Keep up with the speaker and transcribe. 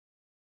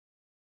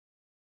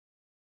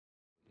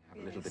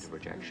have a little bit of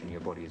rejection.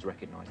 Your body is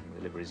recognising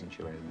the liver isn't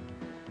your own,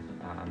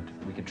 and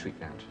we can treat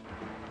that.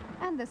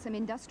 And there's some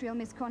industrial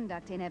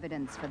misconduct in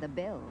evidence for the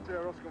bill.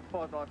 Sierra Oscar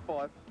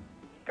 595.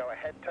 Go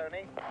ahead,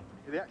 Tony.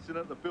 The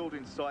accident at the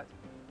building site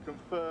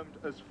confirmed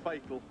as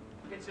fatal.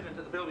 Incident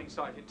at the building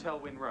site in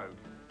Telwyn Road.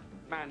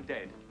 Man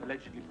dead,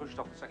 allegedly pushed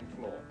off the second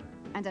floor.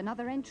 And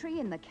another entry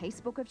in the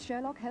casebook of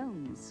Sherlock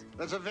Holmes.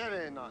 That's a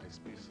very nice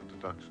piece of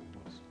deduction,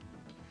 boss.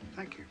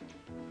 Thank you.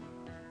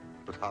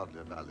 But hardly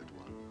a valid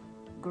one.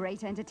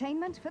 Great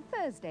entertainment for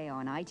Thursday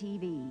on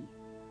ITV.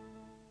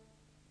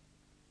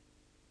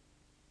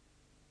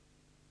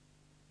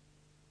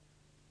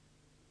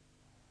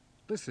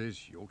 This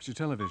is Yorkshire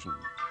Television.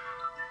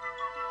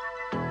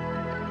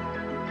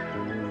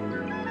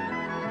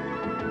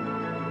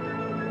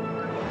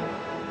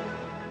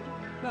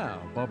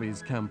 Now,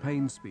 Bobby's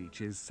campaign speech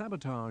is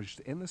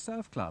sabotaged in the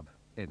Surf Club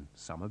in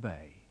Summer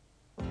Bay.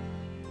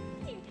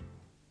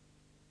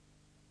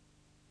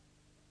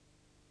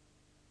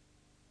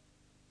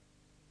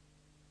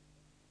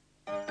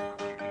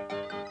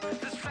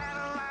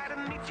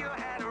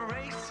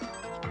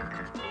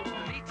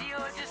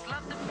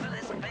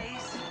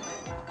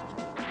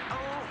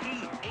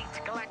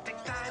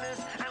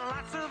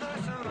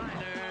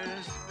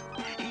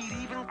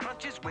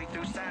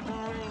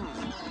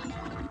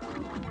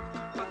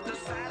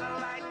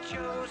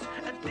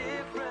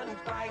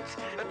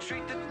 A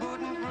treat that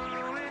wouldn't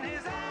ruin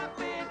his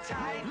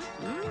appetite.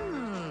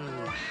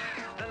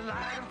 The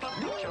lion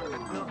from the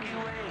chocolate Milky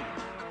Way.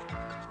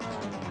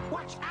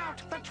 Watch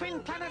out! The twin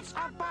planets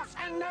are Boss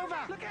and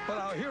Nova. Look out! But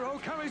our hero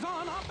carries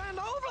on up and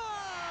over.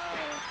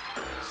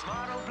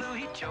 Smart old Blue,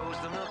 he chose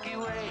the Milky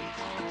Way.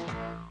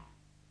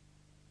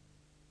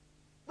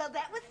 Well,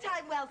 that was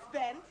time well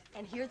spent.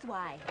 And here's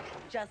why.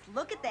 Just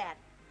look at that.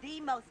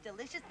 The most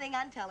delicious thing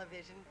on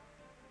television.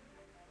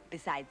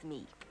 Besides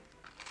me.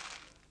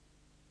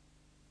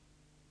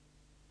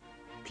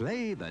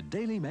 Play the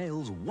Daily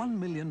Mail's £1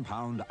 million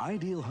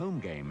ideal home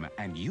game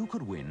and you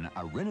could win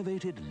a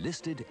renovated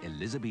listed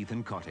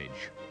Elizabethan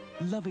cottage.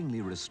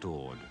 Lovingly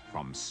restored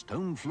from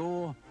stone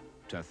floor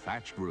to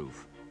thatched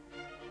roof.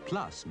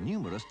 Plus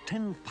numerous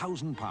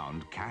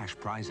 £10,000 cash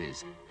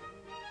prizes.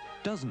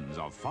 Dozens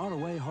of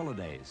faraway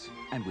holidays.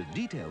 And with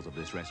details of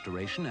this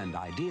restoration and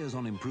ideas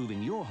on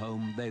improving your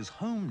home, there's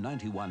Home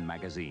 91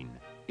 magazine.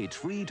 It's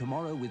free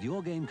tomorrow with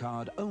your game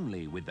card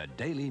only with the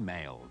Daily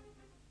Mail.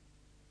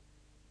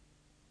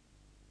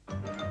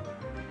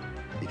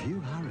 If you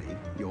hurry,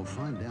 you'll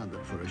find out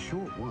that for a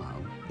short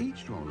while,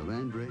 each roll of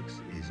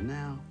Andrex is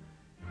now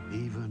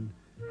even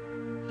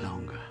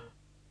longer.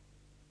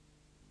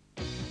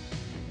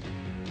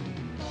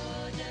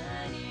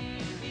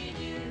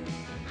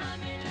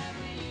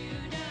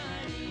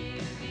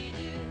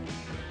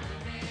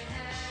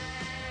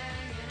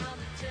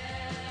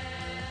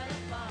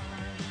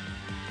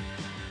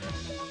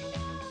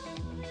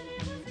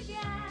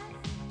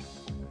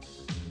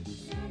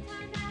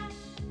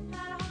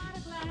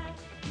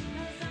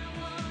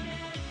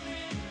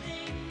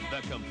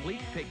 The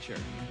complete picture.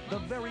 The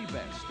very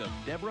best of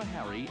Deborah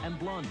Harry and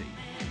Blondie.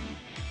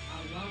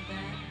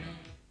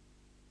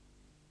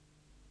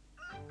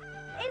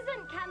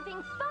 Isn't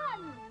camping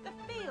fun? The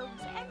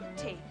field's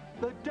empty.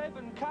 The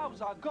Devon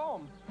cows are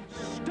gone.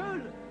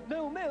 Stolen.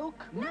 No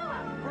milk. No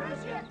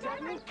ambrosia,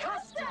 Devon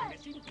custard.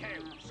 Missing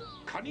cows.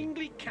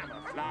 Cunningly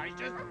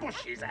camouflaged as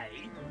bushes,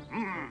 eh?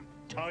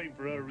 Time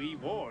for a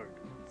reward.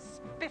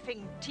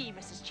 Spiffing tea,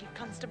 Mrs. Chief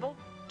Constable.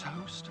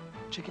 Toast,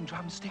 chicken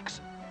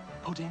drumsticks,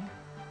 pudding,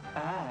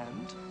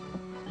 and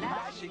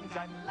Lashings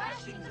and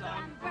lashings of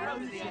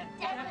ambrosia,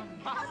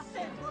 Devon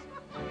custard.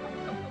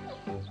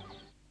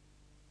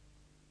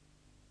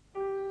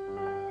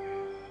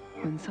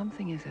 When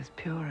something is as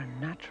pure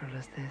and natural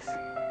as this,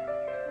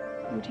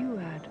 would you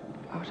add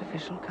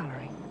artificial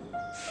coloring?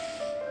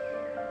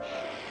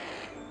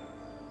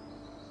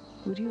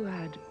 Would you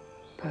add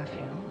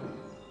perfume?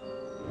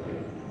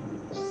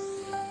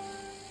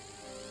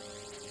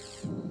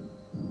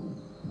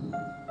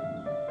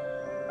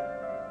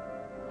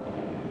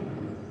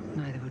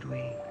 Neither would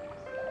we.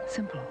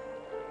 Simple,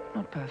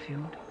 not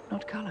perfumed,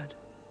 not colored,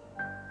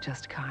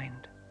 just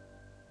kind.